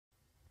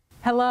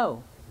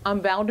Hello, I'm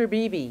Valder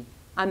Beebe.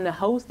 I'm the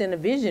host and a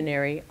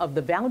visionary of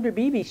the Valder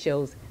Beebe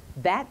Show's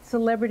That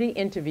Celebrity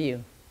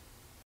Interview.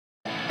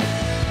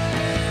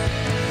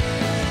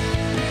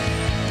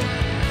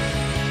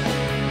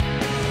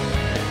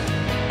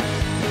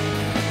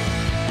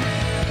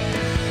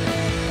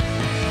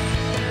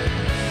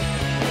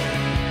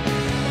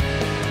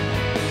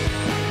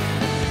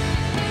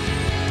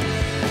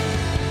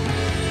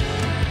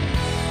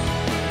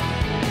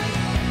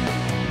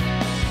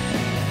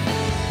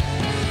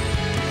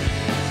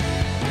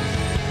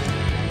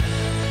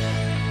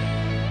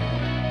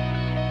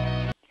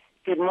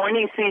 Good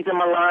morning, Cesar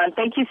Millan.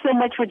 Thank you so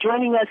much for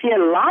joining us here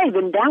live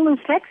in Dallas,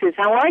 Texas.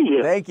 How are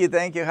you?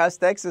 Thank you. How's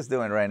Texas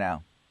doing right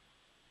now?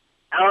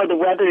 Oh, the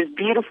weather is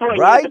beautiful, and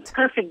right? You're the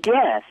perfect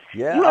guest.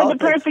 Yeah, you are the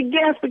perfect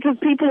guest because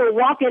people are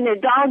walking their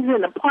dogs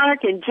in the park,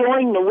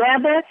 enjoying the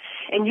weather,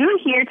 and you're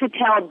here to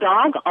tell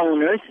dog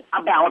owners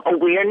about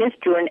awareness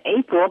during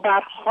April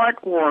about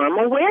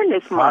Heartworm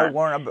Awareness Month.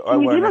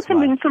 Can you give us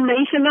some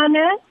information on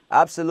that?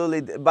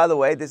 Absolutely. By the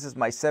way, this is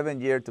my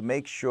 7th year to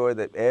make sure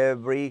that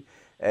every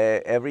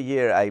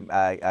year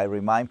I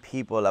remind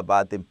people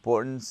about the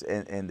importance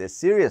and the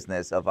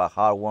seriousness of a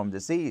heartworm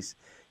disease.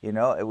 You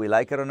know, we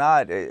like it or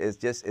not,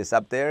 it's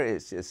up there.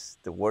 It's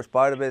just the worst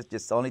part of it.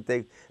 Just only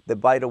take the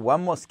bite of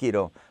one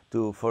mosquito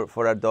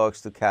for our dogs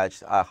to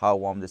catch a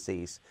heartworm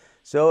disease.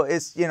 So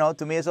it's, you know,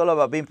 to me, it's all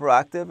about being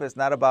proactive. It's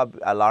not about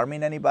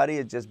alarming anybody.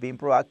 It's just being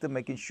proactive,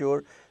 making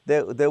sure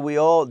that we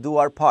all do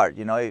our part.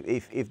 You know,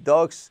 if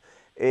dogs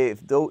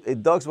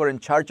were in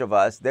charge of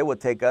us, they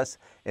would take us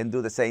and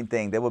do the same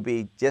thing. They would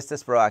be just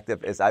as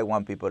proactive as I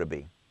want people to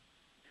be.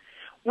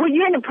 Well,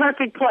 you're in the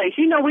perfect place.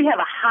 You know, we have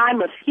a high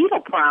mosquito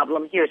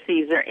problem here,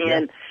 Cesar,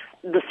 in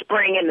the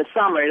spring and the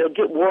summer. It'll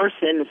get worse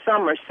in the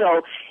summer.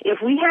 So if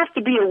we have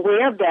to be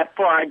aware of that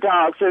for our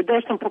dogs, are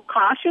there some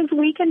precautions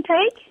we can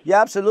take?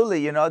 Yeah, absolutely.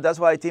 You know, that's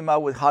why I team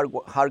up with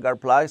Heartgard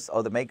Plus,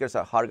 or the makers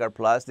of Heartgard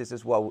Plus. This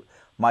is what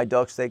my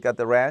dogs take at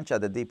the ranch, at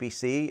the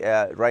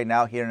DPC. Right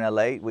now here in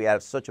LA, we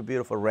have such a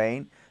beautiful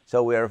rain.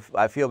 So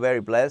I feel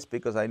very blessed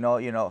because I know,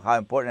 you know, how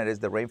important it is,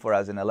 the rain for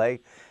us in LA.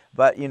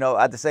 But, you know,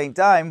 at the same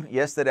time,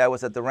 yesterday I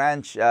was at the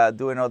ranch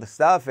doing all the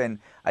stuff, and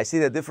I see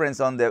the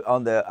difference on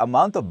the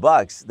amount of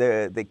bugs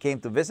that came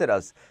to visit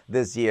us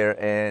this year,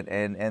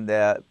 and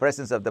the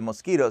presence of the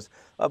mosquitoes.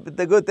 But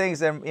the good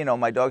things, and you know,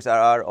 my dogs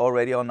are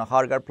already on the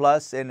Heartgard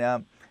Plus,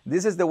 and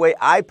this is the way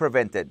I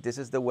prevent it. This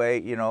is the way,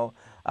 you know,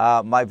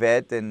 my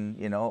vet and,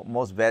 you know,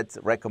 most vets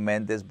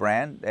recommend this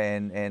brand,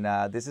 and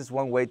this is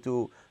one way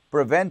to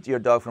prevent your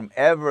dog from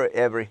ever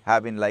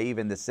having, like,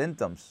 even the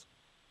symptoms.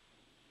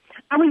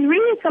 I was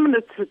reading some of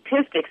the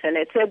statistics, and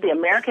it said the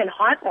American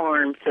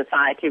Heartworm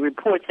Society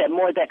reports that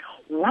more than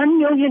 1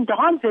 million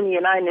dogs in the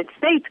United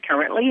States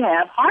currently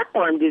have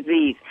heartworm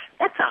disease.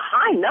 That's a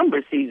high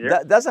number,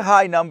 Cesar. That's a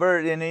high number,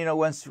 and you know,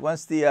 once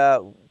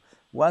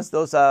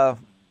those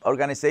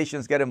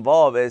organizations get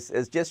involved,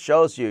 it just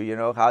shows you, you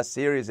know, how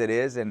serious it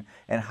is and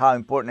how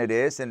important it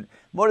is. And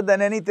more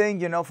than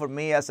anything, you know, for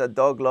me as a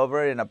dog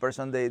lover and a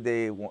person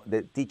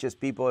that teaches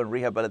people and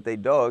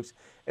rehabilitate dogs,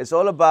 it's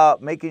all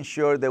about making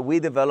sure that we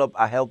develop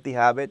a healthy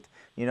habit,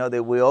 you know,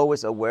 that we're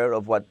always aware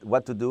of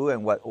what to do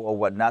and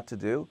what not to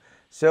do.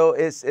 So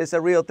it's a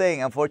real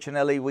thing.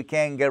 Unfortunately, we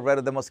can't get rid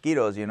of the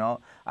mosquitoes, you know.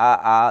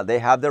 They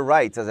have their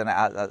rights as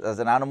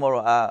an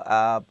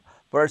animal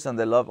person.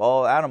 They love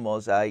all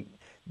animals.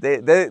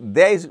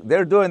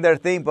 They're doing their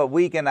thing, but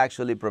we can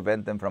actually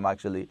prevent them from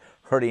actually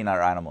hurting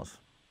our animals.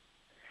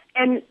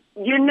 And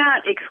you're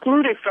not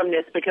excluded from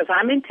this because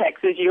I'm in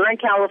Texas, you're in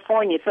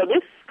California, so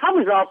this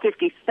covers all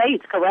 50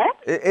 states,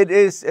 correct? It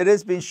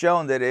has been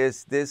shown that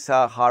this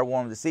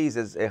heartworm disease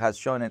it has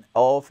shown in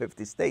all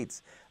 50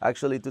 states.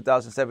 Actually,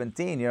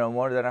 2017, you know,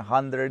 more than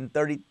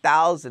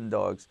 130,000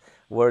 dogs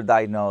were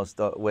diagnosed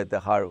with the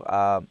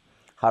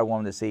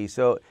heartworm disease.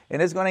 So,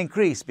 and it's going to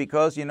increase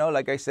because, you know,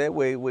 like I said,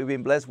 we've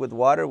been blessed with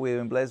water, we've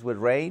been blessed with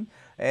rain,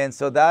 and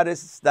so that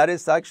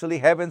is actually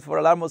heaven for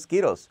a lot of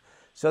mosquitoes.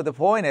 So the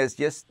point is,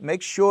 just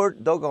make sure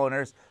dog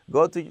owners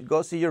go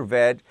see your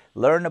vet,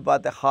 learn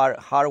about the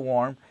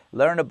heartworm,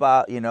 learn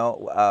about, you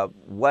know,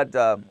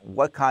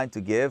 what kind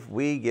to give.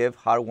 We give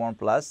Heartworm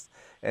Plus,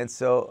 and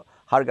so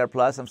Heartgard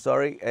Plus, I'm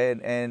sorry,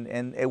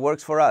 and it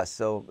works for us.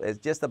 So it's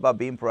just about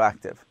being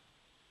proactive.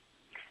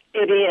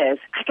 It is.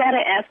 I got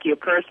to ask you a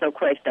personal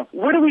question.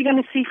 What are we going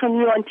to see from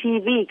you on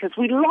TV? Because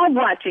we love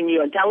watching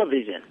you on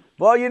television.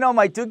 Well, you know,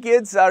 my 2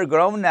 kids are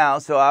grown now,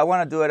 so I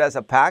want to do it as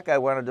a pack. I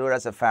want to do it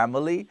as a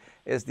family.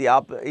 It's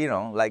you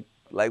know, like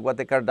what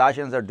the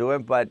Kardashians are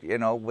doing, but you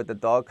know, with the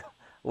dog,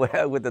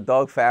 with the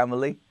dog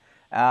family.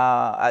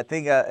 I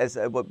think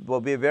it will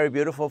be very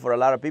beautiful for a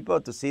lot of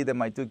people to see that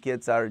my 2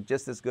 kids are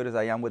just as good as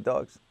I am with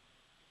dogs.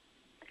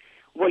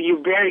 Well,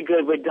 you're very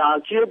good with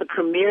dogs. You're the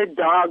premier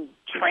dog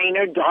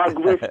trainer, dog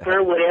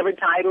whisperer, whatever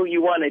title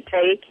you want to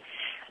take.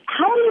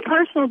 How many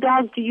personal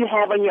dogs do you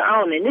have on your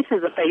own? And this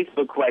is a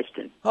Facebook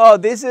question. Oh,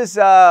 this is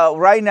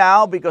right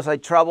now, because I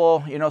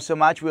travel, you know, so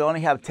much, we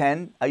only have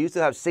 10. I used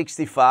to have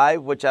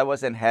 65, which I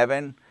was in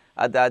heaven.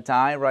 at that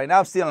time. Right now,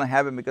 I'm still in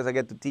heaven because I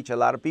get to teach a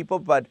lot of people.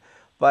 But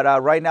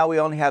right now, we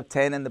only have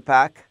 10 in the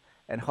pack.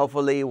 And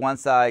hopefully,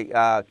 once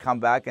I come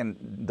back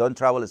and don't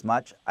travel as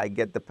much, I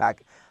get the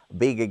pack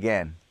big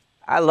again.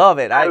 I love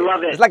it. I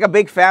love it. It's like a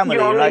big family.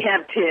 You only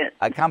have 10.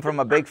 I come from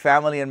a big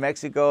family in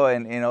Mexico,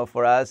 and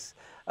for us,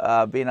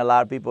 being a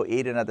lot of people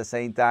eating at the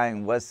same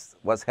time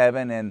was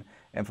heaven,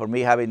 and for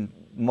me, having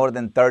more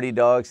than 30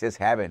 dogs is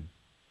heaven.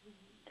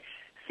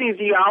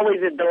 Cesar, you're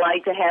always a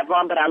delight to have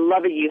on, but I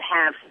love it. You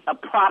have a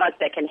product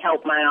that can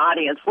help my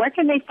audience. Where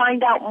can they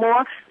find out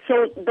more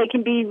so they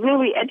can be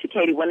really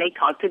educated when they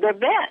talk to their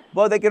vet?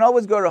 Well, they can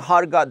always go to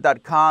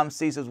heartgard.com,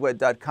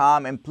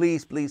 caesarsvet.com, and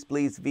please, please,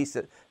 please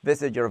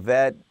visit your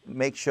vet.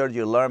 Make sure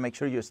you learn. Make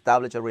sure you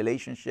establish a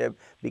relationship.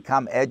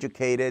 Become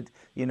educated.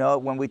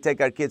 When we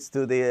take our kids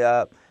to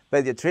the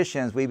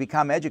pediatricians, we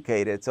become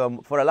educated.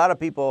 So for a lot of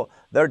people,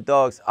 their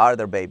dogs are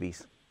their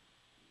babies.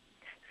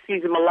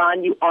 Cesar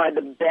Millan, you are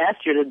the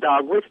best. You're the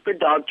dog whisperer,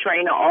 dog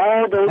trainer,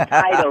 all those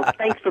titles.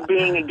 Thanks for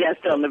being a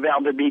guest on the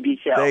Valder Beebe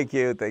Show. Thank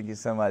you. Thank you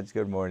so much.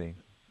 Good morning.